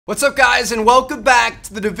What's up, guys, and welcome back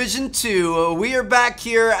to the Division 2. We are back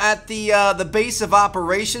here at the base of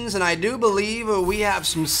operations, and I do believe we have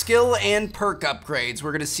some skill and perk upgrades.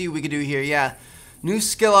 We're gonna see what we can do here. Yeah, new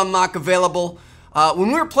skill unlock available. When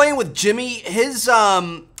we were playing with Jimmy, his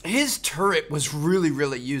turret was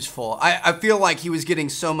really useful. I feel like he was getting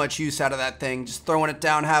so much use out of that thing, just throwing it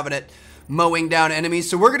down, having it mowing down enemies.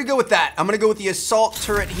 So we're gonna go with that. I'm gonna go with the assault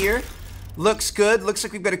turret here. Looks good. Looks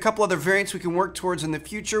like we've got a couple other variants we can work towards in the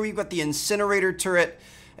future. We've got the incinerator turret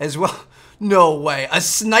as well. No way. A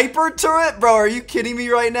sniper turret? Bro, are you kidding me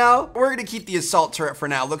right now? We're going to keep the assault turret for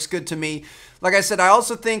now. Looks good to me. Like I said, I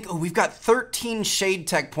also think we've got 13 shade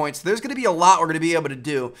tech points. There's going to be a lot we're going to be able to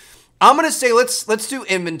do. I'm going to say let's do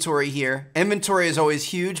inventory here. Inventory is always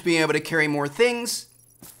huge, being able to carry more things.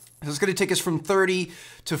 So it's going to take us from 30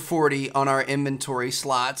 to 40 on our inventory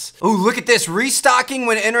slots. Oh, look at this. Restocking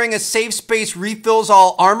when entering a safe space refills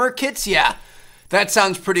all armor kits. Yeah, that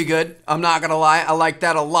sounds pretty good. I'm not going to lie. I like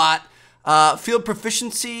that a lot. Field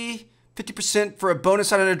proficiency, 50% for a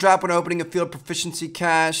bonus on a drop when opening a field proficiency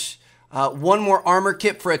cache. One more armor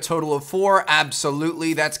kit for a total of 4.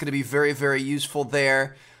 Absolutely. That's going to be very useful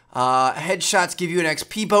there. Headshots give you an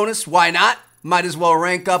XP bonus. Why not? Might as well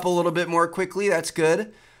rank up a little bit more quickly. That's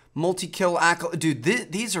good. Multi-kill accolade.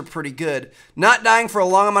 Dude, these are pretty good. Not dying for a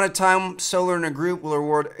long amount of time solo in a group will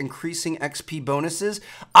reward increasing XP bonuses.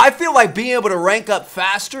 I feel like being able to rank up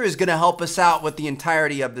faster is going to help us out with the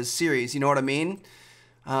entirety of this series. You know what I mean?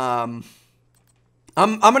 I'm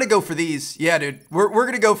going to go for these. Yeah, dude. We're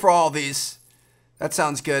going to go for all these. That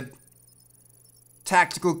sounds good.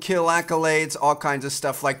 Tactical kill accolades, all kinds of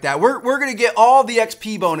stuff like that. We're going to get all the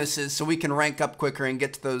XP bonuses so we can rank up quicker and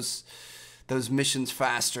get to those missions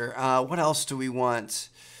faster. What else do we want?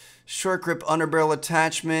 Short grip underbarrel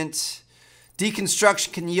attachment.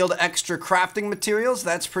 Deconstruction can yield extra crafting materials.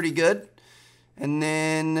 That's pretty good. And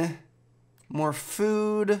then more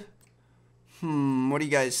food. What do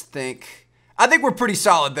you guys think? I think we're pretty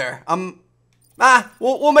solid there.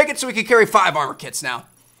 We'll make it so we can carry 5 armor kits now.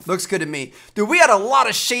 Looks good to me. Dude, we had a lot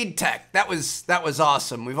of shade tech. That was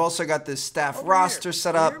awesome. We've also got this staff roster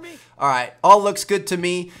set up. All right, all looks good to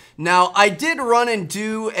me. Now, I did run and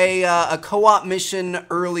do a co-op mission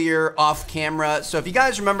earlier off camera. So if you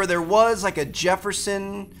guys remember, there was like a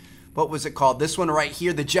Jefferson, what was it called? This one right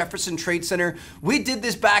here, the Jefferson Trade Center. We did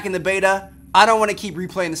this back in the beta. I don't want to keep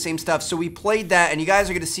replaying the same stuff. So we played that, and you guys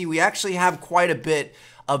are going to see we actually have quite a bit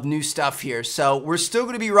of new stuff here. So we're still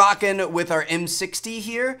going to be rocking with our M60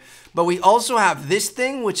 here, but we also have this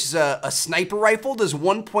thing, which is a sniper rifle. Does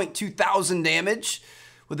 1.2 thousand damage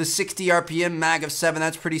with a 60 RPM mag of 7.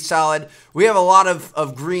 That's pretty solid. We have a lot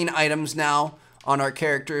of green items now on our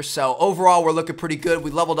characters. So overall, we're looking pretty good.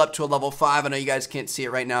 We leveled up to a level 5. I know you guys can't see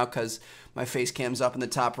it right now because my face cam's up in the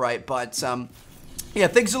top right, but yeah,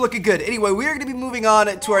 things are looking good. Anyway, we are going to be moving on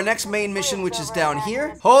to our next main mission, which is down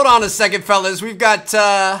here. Hold on a second, fellas. We've got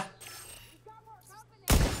some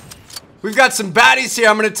baddies here.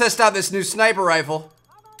 I'm going to test out this new sniper rifle.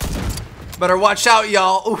 Better watch out,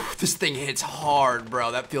 y'all. Ooh, this thing hits hard,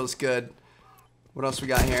 bro. That feels good. What else we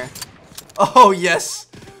got here? Oh, yes.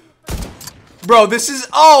 Bro, this is...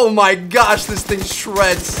 Oh, my gosh. This thing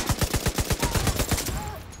shreds.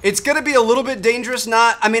 It's going to be a little bit dangerous,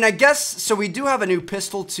 I mean, I guess, so we do have a new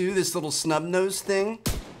pistol too, this little snub nose thing.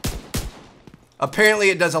 Apparently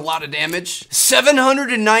it does a lot of damage.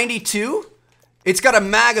 792? It's got a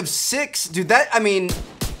mag of 6. Dude, that, I mean,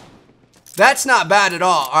 that's not bad at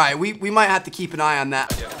all. All right, we might have to keep an eye on that.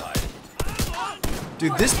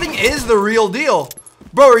 Dude, this thing is the real deal.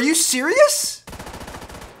 Bro, are you serious?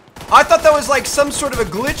 I thought that was like some sort of a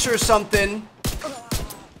glitch or something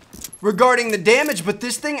regarding the damage, but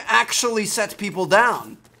this thing actually sets people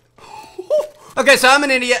down. Okay, so I'm an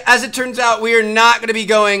idiot. As it turns out, we are not going to be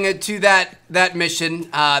going to that mission.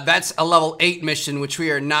 That's a level 8 mission, which we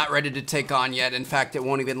are not ready to take on yet. In fact, it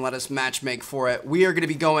won't even let us matchmake for it. We are going to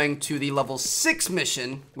be going to the level 6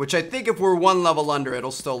 mission, which I think if we're 1 level under, it'll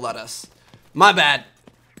still let us. My bad.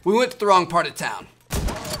 We went to the wrong part of town.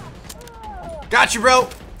 Got you, bro.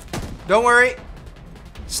 Don't worry.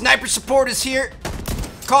 Sniper support is here.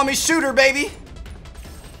 Call me Shooter, baby.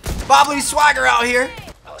 Bobbly Swagger out here.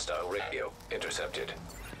 Hostile radio intercepted.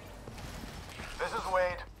 This is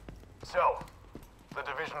Wade. So, the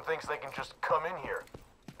division thinks they can just come in here.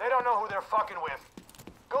 They don't know who they're fucking with.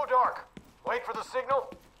 Go dark. Wait for the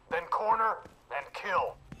signal, then corner, and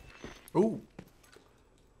kill. Ooh.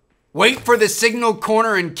 Wait for the signal,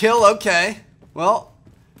 corner, and kill. Okay. Well,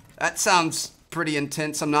 that sounds pretty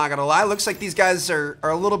intense, I'm not gonna lie. Looks like these guys are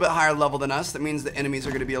a little bit higher level than us. That means the enemies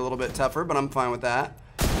are gonna be a little bit tougher, but I'm fine with that.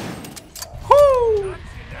 Woo!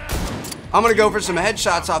 I'm gonna go for some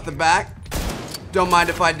headshots off the back. Don't mind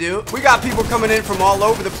if I do. We got people coming in from all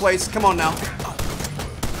over the place. Come on now.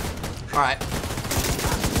 All right.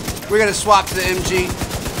 We're gonna swap to the MG.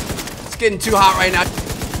 It's getting too hot right now.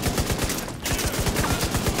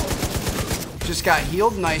 Just got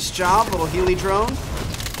healed. Nice job. Little Healy drone.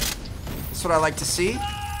 That's what I like to see.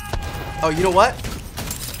 Oh, you know what?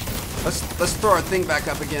 Let's throw our thing back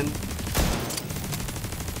up again.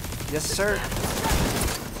 Yes, sir.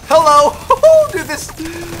 Hello! Dude,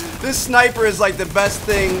 this sniper is like the best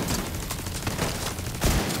thing.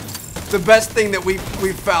 The best thing that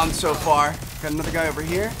we've found so far. Got another guy over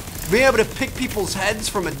here. Being able to pick people's heads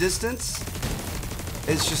from a distance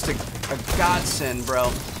is just a godsend,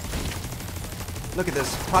 bro. Look at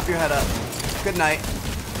this. Pop your head up. Good night.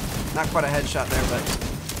 Not quite a headshot there, but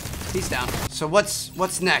he's down. So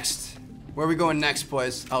what's next? Where are we going next,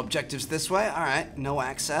 boys? Oh, objectives this way? All right, no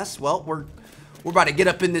access. Well, we're about to get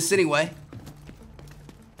up in this anyway.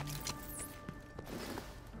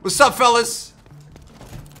 What's up, fellas?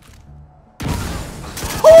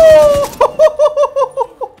 Oh!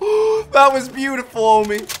 That was beautiful,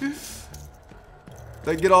 homie. Did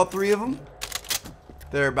I get all three of them?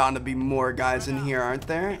 There are bound to be more guys in here, aren't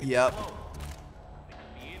there? Yep.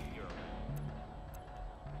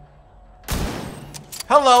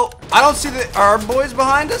 Hello. I don't see are our boys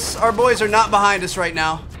behind us? Our boys are not behind us right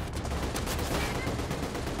now.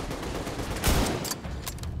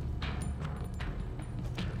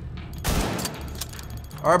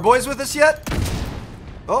 Are our boys with us yet?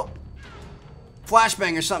 Oh.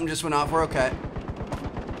 Flashbang or something just went off. We're okay.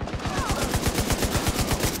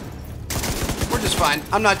 We're just fine.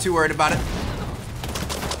 I'm not too worried about it.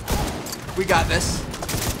 We got this.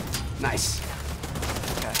 Nice.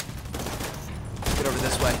 Okay. Get over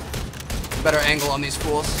this way. Better angle on these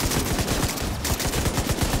fools.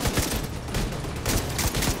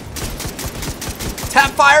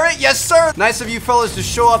 Tap fire it, yes sir! Nice of you fellas to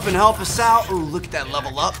show up and help us out. Ooh, look at that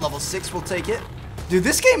level up. Level 6, we'll take it. Dude,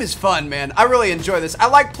 this game is fun, man. I really enjoy this. I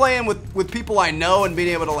like playing with people I know and being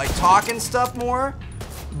able to like talk and stuff more.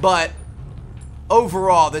 But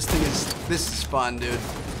overall, this is fun, dude.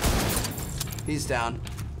 He's down.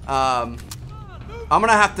 I'm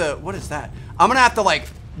gonna have to, what is that? I'm gonna have to like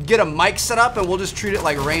get a mic set up and we'll just treat it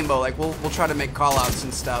like Rainbow. Like we'll try to make call outs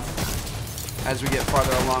and stuff as we get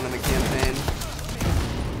farther along in the campaign.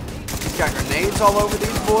 He's got grenades all over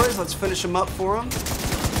these boys. Let's finish them up for him.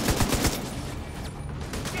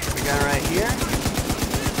 We got right here.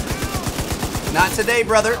 Not today,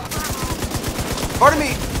 brother. Part of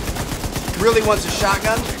me really wants a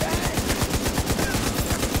shotgun.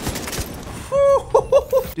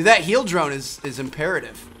 Dude, that heal drone is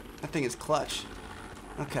imperative. That thing is clutch.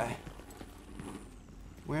 Okay.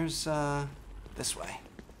 Where's, this way.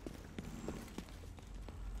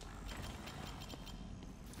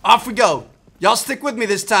 Off we go. Y'all stick with me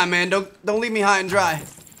this time, man. Don't leave me high and dry.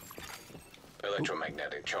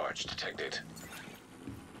 Electromagnetic charge detected.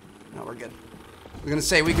 No, we're good. We're gonna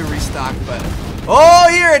say we can restock, but oh,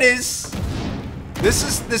 here it is. This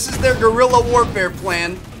is their guerrilla warfare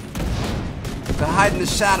plan. To hide in the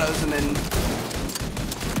shadows and then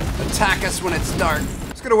attack us when it's dark.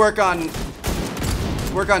 Just gonna work on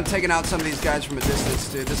taking out some of these guys from a distance,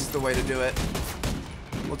 dude. This is the way to do it.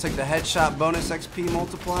 We'll take the headshot bonus XP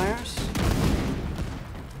multipliers.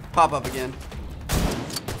 Pop up again.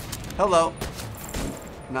 Hello.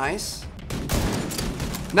 Nice.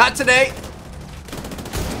 Not today.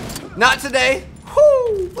 Not today.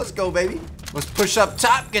 Whoo! Let's go, baby. Let's push up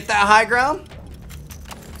top, get that high ground.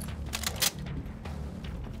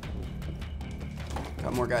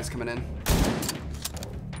 Got more guys coming in.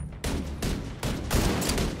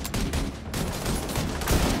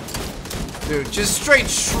 Dude, just straight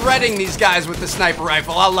shredding these guys with the sniper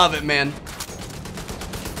rifle. I love it, man.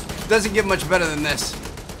 Doesn't get much better than this.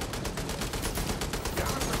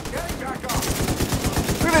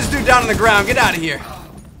 Look at this dude down on the ground. Get out of here.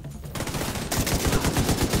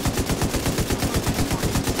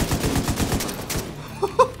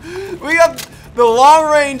 We got the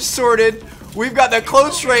long range sorted. We've got the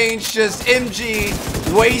close range just MG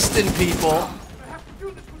wasting people.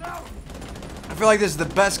 I feel like this is the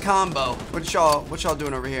best combo. What y'all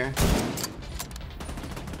doing over here?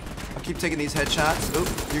 I'll keep taking these headshots. Oop,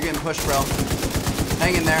 you're getting pushed, bro.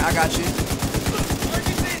 Hang in there, I got you.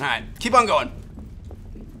 Alright, keep on going.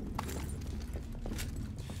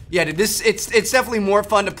 Yeah, dude, it's definitely more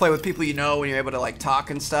fun to play with people you know when you're able to like talk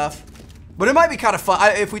and stuff. But it might be kind of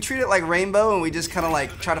fun if we treat it like Rainbow and we just kind of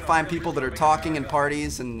like try to find people that are talking in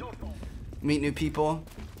parties and meet new people.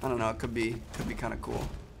 I don't know, it could be kind of cool.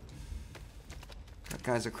 Got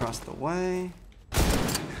guys across the way.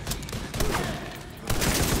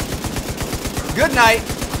 Good night.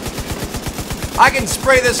 I can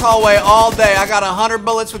spray this hallway all day. I got 100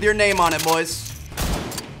 bullets with your name on it, boys.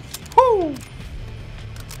 Woo!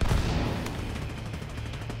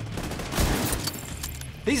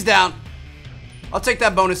 He's down. I'll take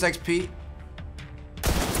that bonus XP.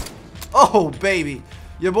 Oh, baby.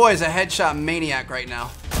 Your boy is a headshot maniac right now.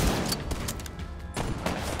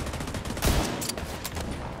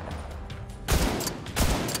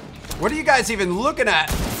 What are you guys even looking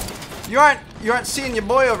at? You aren't seeing your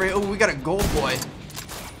boy over here. Oh, we got a gold boy.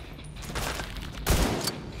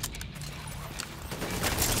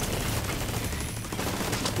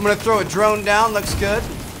 I'm gonna throw a drone down. Looks good.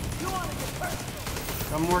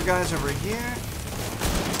 Got more guys over here.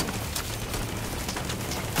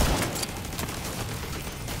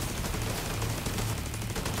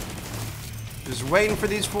 Just waiting for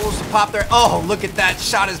these fools to pop their... Oh, look at that.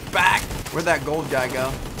 Shot his back. Where'd that gold guy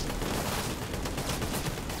go?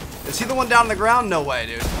 Is he the one down on the ground? No way,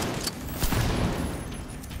 dude.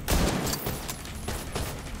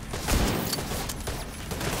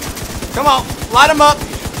 Come on. Light him up.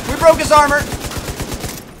 We broke his armor.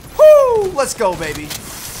 Woo! Let's go, baby.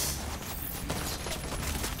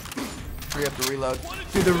 Hurry up to reload.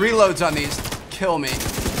 Dude, the reloads on these kill me.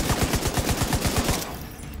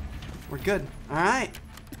 We're good. All right.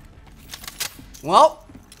 Well,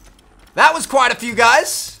 that was quite a few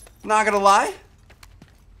guys. Not gonna lie.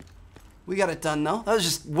 We got it done, though. That was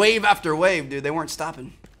just wave after wave, dude. They weren't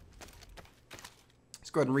stopping. Let's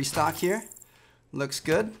go ahead and restock here. Looks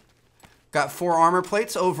good. Got 4 armor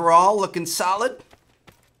plates overall, looking solid.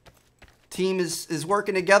 Team is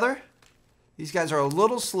working together. These guys are a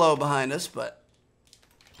little slow behind us, but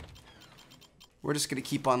we're just going to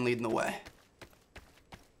keep on leading the way.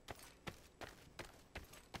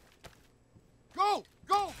 Go!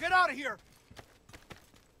 Go! Get out of here!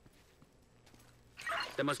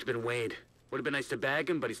 That must have been Wade. Would have been nice to bag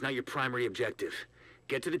him, but he's not your primary objective.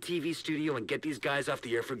 Get to the TV studio and get these guys off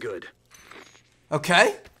the air for good.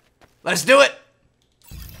 Okay. Let's do it!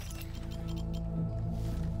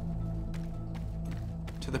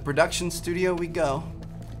 To the production studio we go.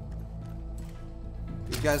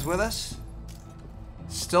 These guys with us?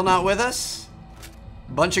 Still not with us?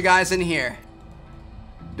 Bunch of guys in here.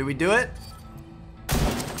 Do we do it?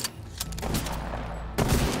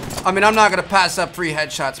 I mean, I'm not gonna pass up free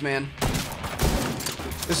headshots, man.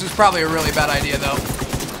 This is probably a really bad idea, though.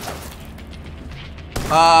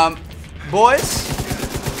 Boys?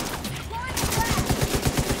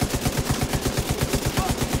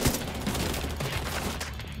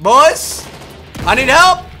 Boys? I need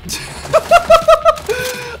help!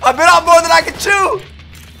 I've been on more than I can chew!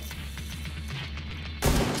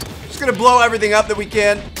 Just gonna blow everything up that we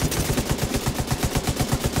can.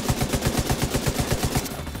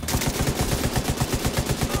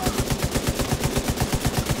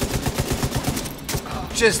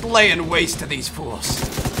 Just laying waste to these fools.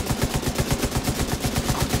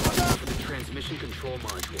 The transmission control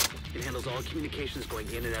module. It handles all communications going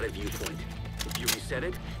in and out of viewpoint. If you reset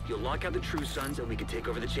it, you'll lock out the True Sons and we can take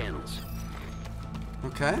over the channels.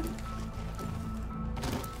 Okay.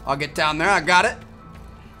 I'll get down there. I got it.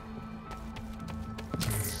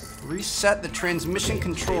 Reset the transmission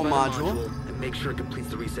control module. And make sure it completes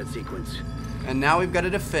the reset sequence. And now we've got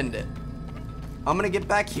to defend it. I'm gonna get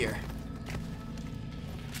back here.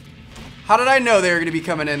 How did I know they were gonna be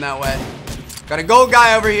coming in that way? Got a gold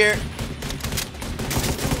guy over here.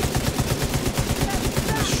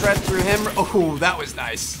 Shred through him. Oh, that was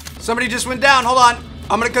nice. Somebody just went down. Hold on.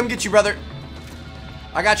 I'm gonna come get you, brother.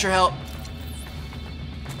 I got your help.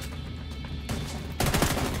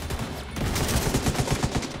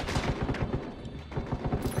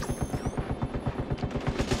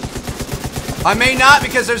 I may not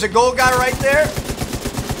because there's a gold guy right there,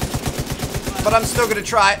 but I'm still gonna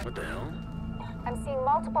try. What the hell? I'm seeing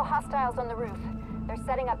multiple hostiles on the roof. They're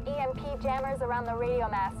setting up EMP jammers around the radio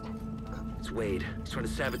mast. It's Wade. He's trying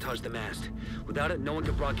to sabotage the mast. Without it, no one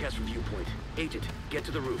can broadcast from viewpoint. Agent, get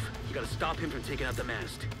to the roof. You gotta stop him from taking out the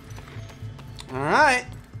mast. All right.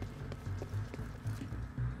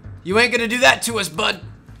 You ain't gonna do that to us, bud.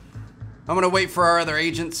 I'm gonna wait for our other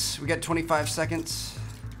agents. We got 25 seconds.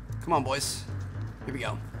 Come on, boys. Here we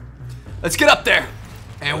go. Let's get up there.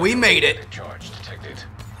 And we made it. Charge detected.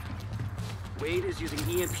 Wade is using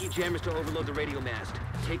EMP jammers to overload the radio mast.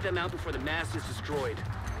 Take them out before the mast is destroyed.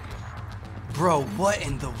 Bro, what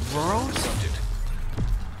in the world? Subject.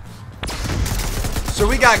 So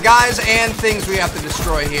we got guys and things we have to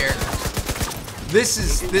destroy here. This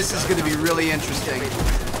is gonna be really interesting.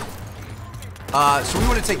 So we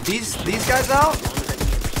want to take these guys out.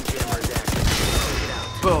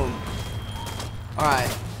 Boom. All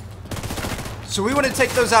right. So we want to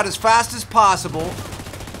take those out as fast as possible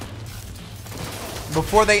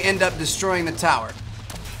before they end up destroying the tower.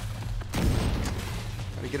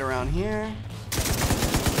 Gotta get around here.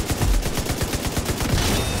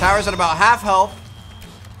 Tower's at about half health.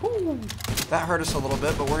 Whew. That hurt us a little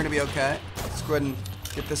bit, but we're gonna be okay. Let's go ahead and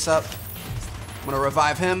get this up. I'm gonna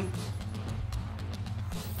revive him.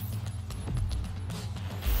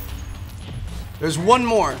 There's one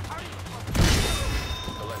more.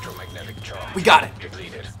 Electromagnetic charge. We got it.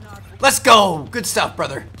 Depleted. Let's go. Good stuff,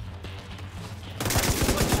 brother.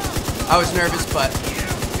 I was nervous, but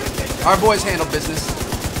our boys handled business.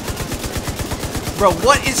 Bro,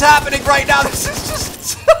 what is happening right now? This is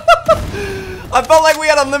just... I felt like we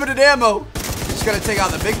had unlimited ammo. Just gotta take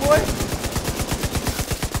out the big boy.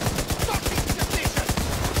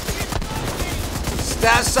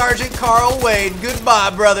 Staff Sergeant Carl Wade. Goodbye,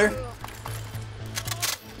 brother.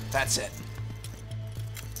 That's it.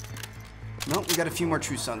 Nope, we got a few more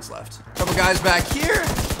True Sons left. Couple guys back here.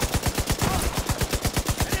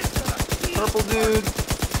 Purple dude.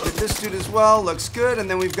 Get this dude as well. Looks good. And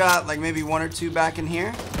then we've got like maybe one or two back in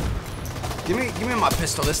here. Give me my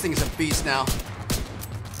pistol. This thing is a beast now.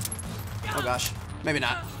 Oh gosh. Maybe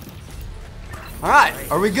not.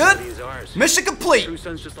 Alright, are we good? Mission complete! True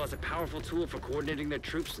Sons just lost a powerful tool for coordinating their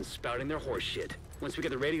troops and spouting their horse shit. Once we get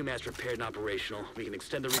the radio mast repaired and operational, we can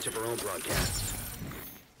extend the reach of our own broadcasts.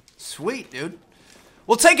 Sweet, dude.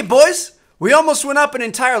 We'll take it, boys! We almost went up an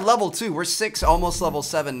entire level, too. We're 6, almost level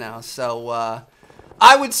 7 now. So,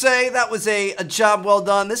 I would say that was a job well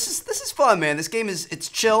done. This is fun, man. This game it's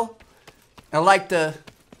chill. I like the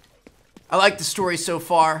story so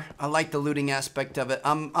far. I like the looting aspect of it.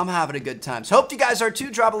 I'm having a good time. So hope you guys are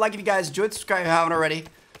too. Drop a like if you guys enjoyed. Subscribe if you haven't already.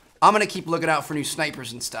 I'm going to keep looking out for new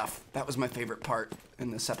snipers and stuff. That was my favorite part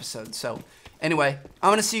in this episode. So anyway, I'm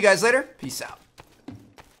going to see you guys later. Peace out.